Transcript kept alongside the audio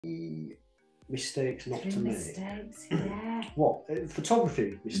mistakes not to make. Mistakes, yeah. What?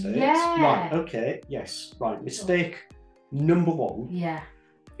 Photography mistakes? Yeah. Right, okay, yes. Right, mistake number one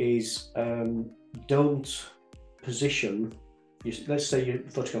is don't position, let's say you're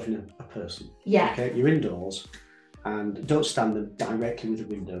photographing a person. Yeah. Okay, you're indoors and don't stand them directly with a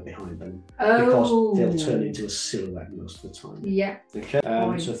window behind them because they'll turn into a silhouette most of the time. Yeah. Okay,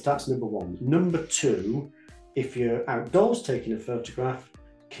 so that's number one. Number two, if you're outdoors taking a photograph,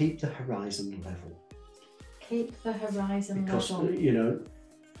 keep the horizon level. Keep the horizon level. Because, you know,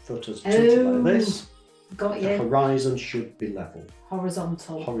 photos are tilted like this. Got you. The horizon should be level.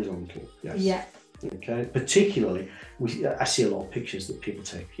 Horizontal. Horizontal, yes. Yeah. Okay, particularly, I see a lot of pictures that people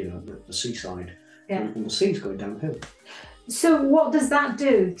take, you know, the seaside, and the sea's going downhill. So what does that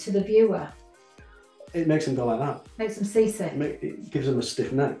do to the viewer? It makes them go like that. Makes them seasick. It gives them a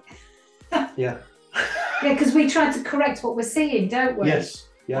stiff neck. Yeah. Yeah, because we try to correct what we're seeing, don't we? Yes.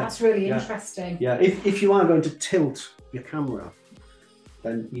 Yeah. That's really interesting. Yeah. If you are going to tilt your camera,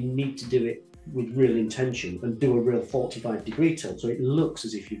 then you need to do it with real intention and do a real 45-degree tilt, so it looks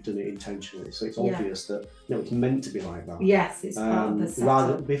as if you've done it intentionally. So it's obvious that it's meant to be like that. Yes, it's part of the setup.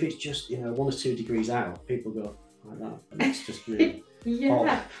 Rather, if it's just 1 or 2 degrees out, people go like that, and it's just really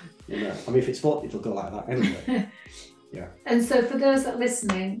odd. You know, I mean, if it's 40, it'll go like that anyway. Yeah. And so, for those that are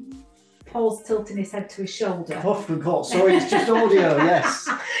listening, Paul's tilting his head to his shoulder. Oh, I forgot. Sorry, it's just audio. Yes.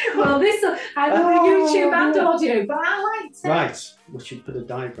 Well, I know YouTube and audio, but I like to. Right. We should put a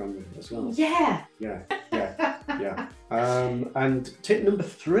diagram with it as well. Yeah. Yeah. And tip number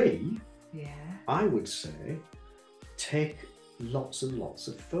 3. Yeah. I would say, take lots and lots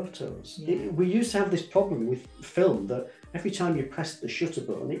of photos. Yeah. We used to have this problem with film that every time you pressed the shutter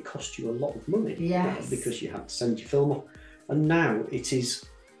button, it cost you a lot of money. Yes. Because you had to send your film off, and now it's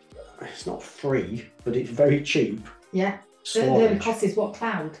not free, but it's very cheap. Yeah. Storage. The cost is what,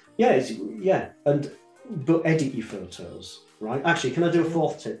 cloud? Yeah, but edit your photos, right? Actually, can I do a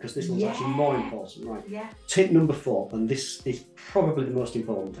 4th tip, because this one's actually more important, right? Yeah. Tip number 4, and this is probably the most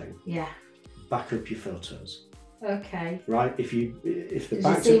important thing. Yeah. Back up your photos. Okay. Right? If the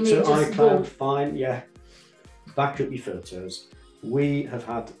back's up to iCloud, fine. Yeah. Back up your photos. We have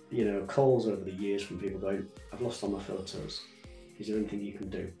had calls over the years from people going, "I've lost all my photos. Is there anything you can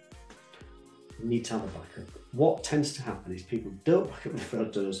do?" You need to have a backup. What tends to happen is people don't back up the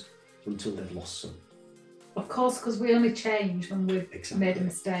photos until they've lost some. Of course, because we only change when we've made a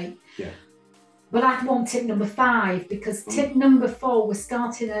mistake. Yeah. But I'd want tip number 5, because tip number 4 was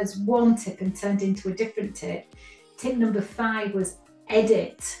starting as one tip and turned into a different tip. Tip number 5 was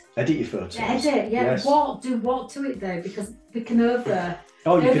edit. Edit your photos. Edit, yeah. Yes. What to it though? Because we can over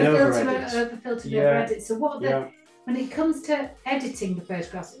filter, edit. So when it comes to editing the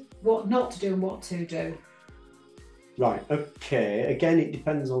photographs, what not to do and what to do. Right, okay. Again, it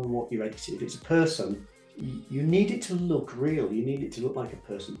depends on what you're editing. If it's a person, you need it to look real. You need it to look like a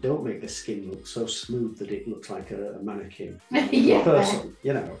person. Don't make the skin look so smooth that it looks like a mannequin. A person,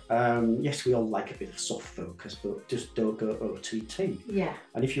 yes, we all like a bit of soft focus, but just don't go OTT. Yeah.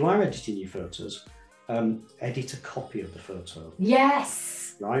 And if you are editing your photos, edit a copy of the photo.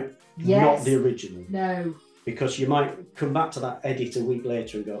 Yes. Right? Yes. Not the original. No. Because you might come back to that edit a week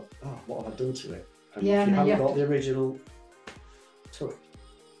later and go, "Oh, what have I done to it?" And if you haven't got the original, tough.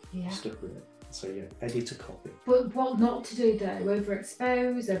 Yeah. Stuck with it. So edit a copy. But what not to do though?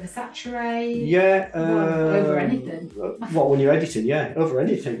 Overexpose, oversaturate. Yeah. Over anything. What, when you're editing? Yeah, over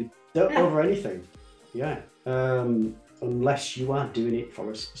anything. Over anything. Yeah. Unless you are doing it for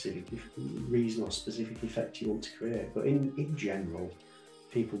a specific reason or specific effect you want to create. But in general,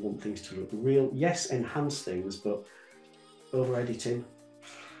 people want things to look real. Yes, enhance things, but over editing,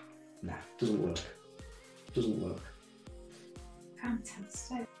 doesn't work. Doesn't work.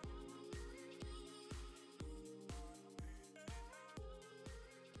 Fantastic.